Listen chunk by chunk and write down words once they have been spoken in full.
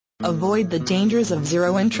Avoid the dangers of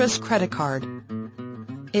zero-interest credit card.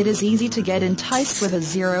 It is easy to get enticed with a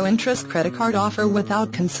zero-interest credit card offer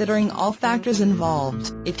without considering all factors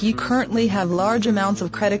involved. If you currently have large amounts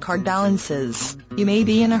of credit card balances, you may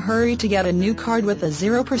be in a hurry to get a new card with a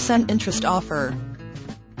 0% interest offer.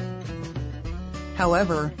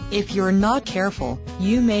 However, if you're not careful,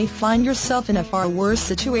 you may find yourself in a far worse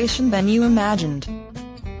situation than you imagined.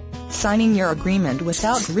 Signing your agreement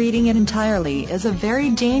without reading it entirely is a very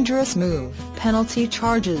dangerous move. Penalty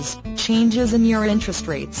charges, changes in your interest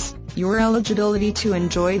rates, your eligibility to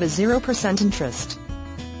enjoy the 0% interest,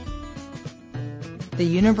 the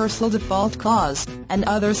universal default clause, and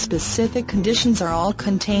other specific conditions are all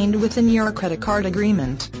contained within your credit card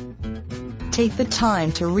agreement. Take the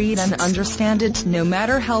time to read and understand it, no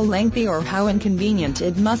matter how lengthy or how inconvenient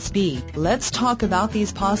it must be. Let's talk about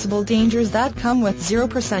these possible dangers that come with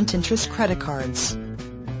 0% interest credit cards.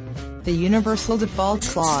 The Universal Default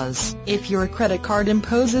Clause. If your credit card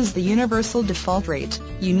imposes the universal default rate,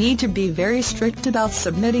 you need to be very strict about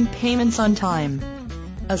submitting payments on time.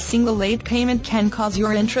 A single late payment can cause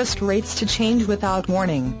your interest rates to change without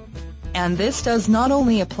warning. And this does not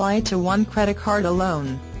only apply to one credit card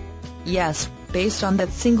alone. Yes, based on that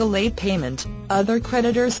single late payment, other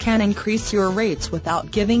creditors can increase your rates without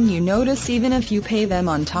giving you notice even if you pay them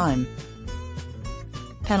on time.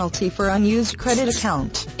 Penalty for unused credit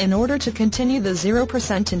account. In order to continue the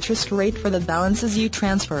 0% interest rate for the balances you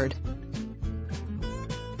transferred,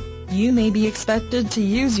 you may be expected to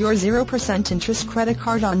use your 0% interest credit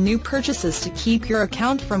card on new purchases to keep your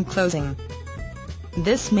account from closing.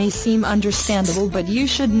 This may seem understandable, but you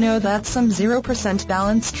should know that some 0%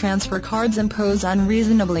 balance transfer cards impose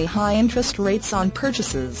unreasonably high interest rates on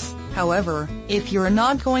purchases. However, if you're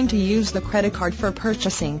not going to use the credit card for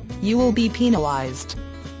purchasing, you will be penalized.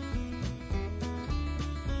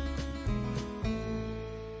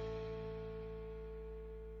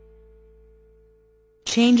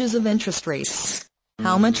 Changes of interest rates.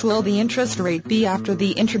 How much will the interest rate be after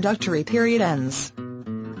the introductory period ends?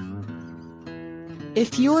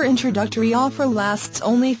 If your introductory offer lasts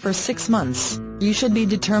only for 6 months, you should be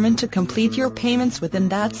determined to complete your payments within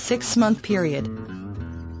that 6-month period.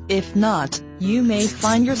 If not, you may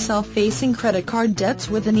find yourself facing credit card debts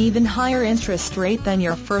with an even higher interest rate than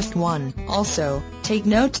your first one. Also, take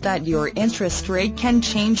note that your interest rate can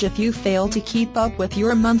change if you fail to keep up with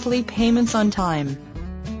your monthly payments on time.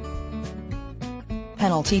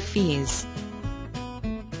 Penalty fees.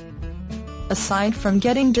 Aside from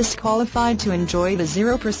getting disqualified to enjoy the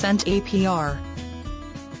 0% APR,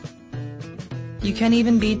 you can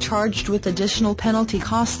even be charged with additional penalty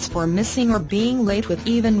costs for missing or being late with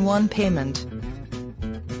even one payment.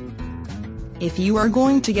 If you are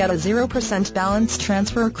going to get a 0% balance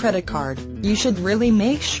transfer credit card, you should really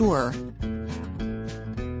make sure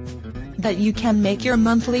that you can make your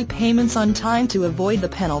monthly payments on time to avoid the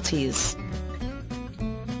penalties.